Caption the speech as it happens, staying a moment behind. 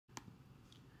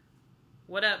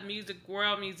What up,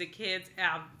 world music kids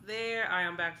out there? I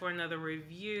am back for another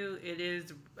review. It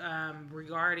is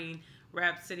regarding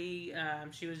Rapsody.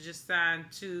 She was just signed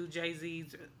to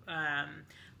Jay-Z's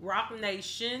Roc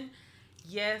Nation.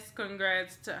 Yes,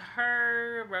 congrats to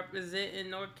her, representing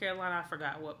North Carolina. I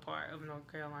forgot what part of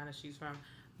North Carolina she's from.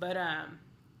 But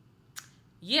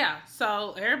yeah,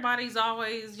 so everybody's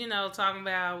always, talking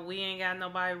about we ain't got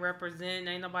nobody representing,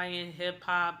 ain't nobody in hip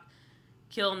hop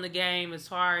killing the game as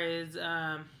far as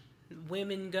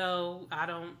women go. I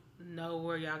don't know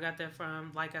where y'all got that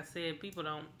from. Like I said, people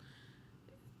don't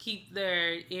keep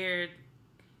their ear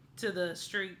to the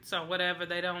streets or whatever.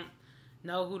 They don't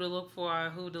know who to look for or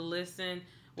who to listen.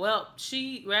 Well,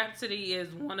 Rapsody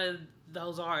is one of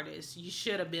those artists you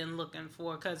should have been looking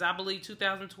for, because I believe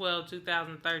 2012,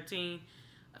 2013,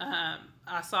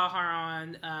 I saw her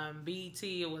on BET.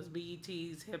 It was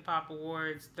BET's Hip Hop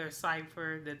Awards, their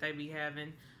cipher that they be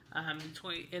having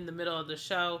in the middle of the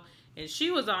show, and she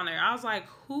was on there. I was like,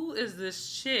 who is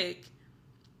this chick?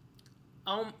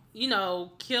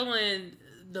 Killing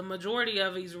the majority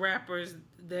of these rappers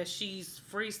that she's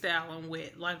freestyling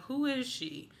with. Like, who is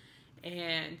she?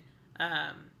 And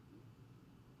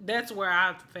that's where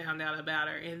I found out about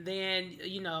her. And then,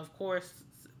 of course,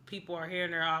 people are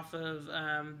hearing her off of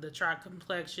the track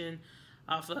Complexion,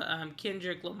 off of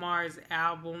Kendrick Lamar's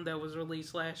album that was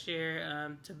released last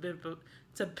year,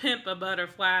 To Pimp a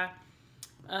Butterfly.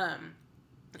 And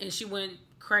she went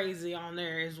crazy on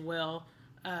there as well.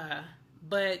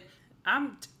 But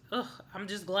I'm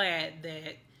just glad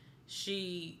that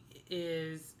she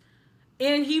is,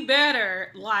 and he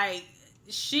better, like,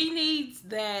 she needs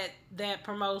that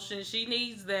promotion. She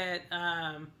needs that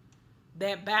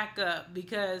backup,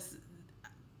 because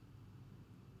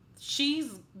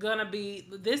she's gonna be,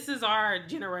 this is our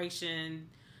generation,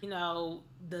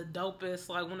 the dopest,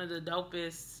 like one of the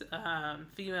dopest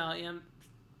female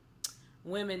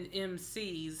women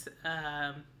MCs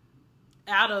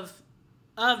out of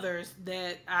others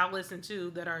that I listen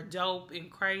to that are dope and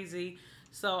crazy.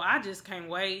 So I just can't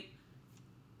wait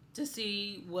to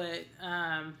see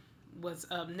what's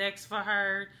up next for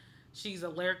her. She's a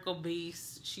lyrical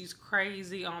beast. She's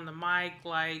crazy on the mic.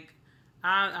 Like,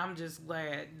 I'm just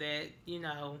glad that,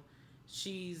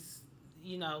 she's,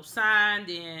 signed,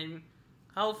 and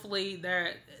hopefully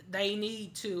they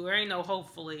need to, there ain't no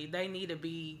hopefully, they need to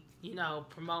be,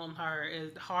 promoting her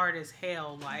as hard as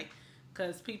hell, like,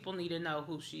 because people need to know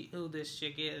who this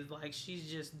chick is. Like,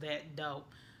 she's just that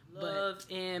dope. Love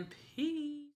and peace.